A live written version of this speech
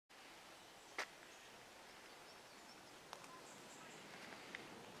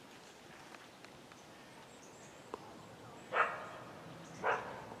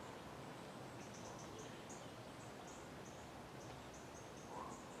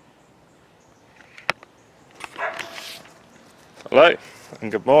Hello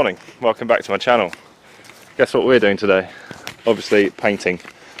and good morning, welcome back to my channel. Guess what we're doing today? Obviously painting.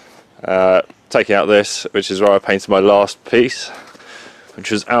 Taking out this, which is where I painted my last piece,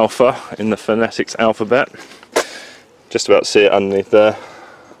 which was Alpha in the Phonetics alphabet. Just about to see it underneath there.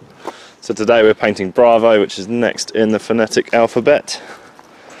 So today we're painting Bravo, which is next in the phonetic alphabet.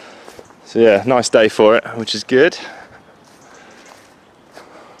 So yeah, nice day for it, which is good.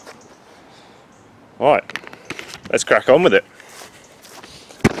 Right, let's crack on with it.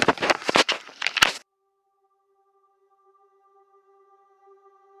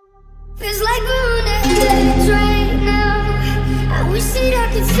 Feels like we're on the edge right now. I wish that I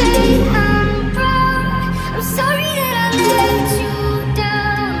could say I'm proud. I'm sorry that I let you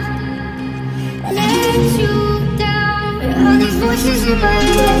down. All these voices in my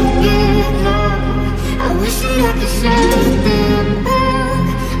head get loud. I wish that I could shut them out.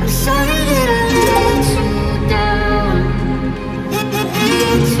 I'm sorry that I let you down.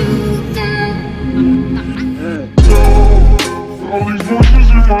 All these voices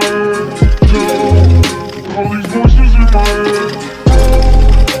in my head, all these voices in my head.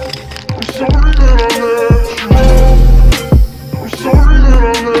 I'm sorry that I let you down. I'm sorry that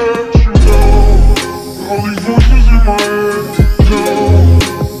I let you down. All these voices in my head,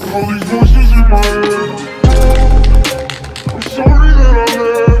 all these voices in my head. I'm sorry that I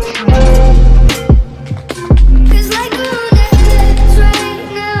let you down. Feels like we're on the edge right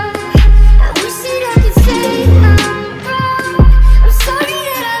now. I wish that I could say I'm proud. I'm sorry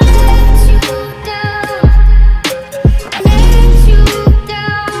that I let you down.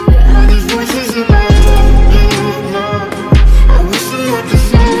 All these voices in my head get loud. I wish that I could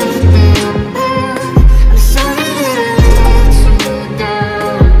shut them out. I'm sorry that I let you down.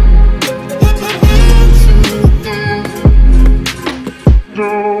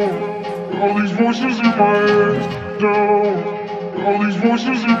 All these voices in my head, all these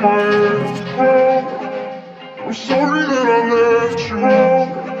voices in my head. I'm sorry that I let you down.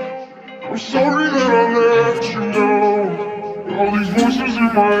 I'm sorry that I let you down. All these voices in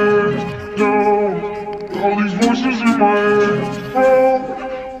my head, all these voices in my head.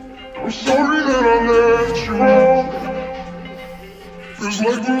 I'm sorry that I let you down. Feels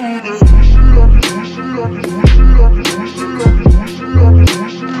like we're on that. Wish it, I could, wish it, I could, wish it, I could, wish it, I could, wish it, I could, wish it, I could, wish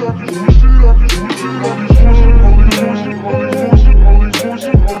it, I could, wish it, I could, all these voices, all these voices, all these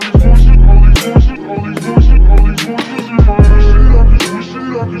voices, all these voices, all these voices, all these voices, all these voices in my head. Wish it, I could, wish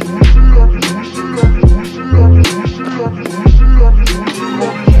it, I could, wish it, I could, wish it, I could, wish it, I could, wish it, I could, wish it, I could,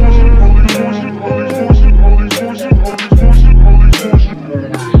 wish it, all these voices, all these voices, all these voices, all these voices, all these voices.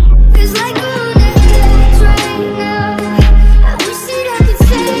 Feels like we're on the edge right now. I wish that I could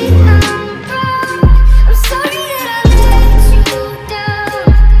say I'm proud. I'm sorry that I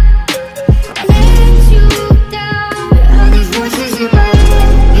let you down. All these voices in my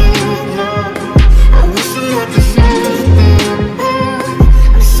head get loud. I wish that I could shut them out.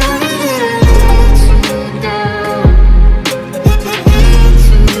 I'm sorry that I let you down.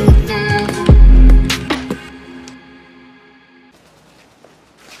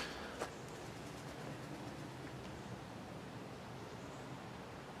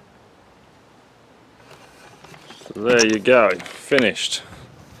 So there you go, finished.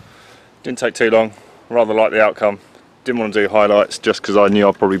 Didn't take too long, rather like the outcome. Didn't want to do highlights just because I knew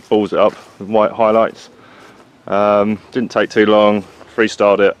I'd probably balls it up with white highlights. Didn't take too long,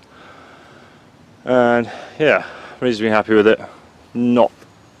 freestyled it. And yeah, reasonably happy with it. Not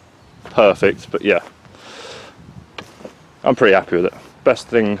perfect, but yeah. I'm pretty happy with it. Best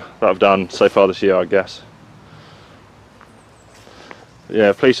thing that I've done so far this year, I guess.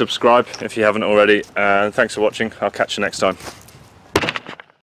 Yeah, please subscribe if you haven't already, and thanks for watching. I'll catch you next time.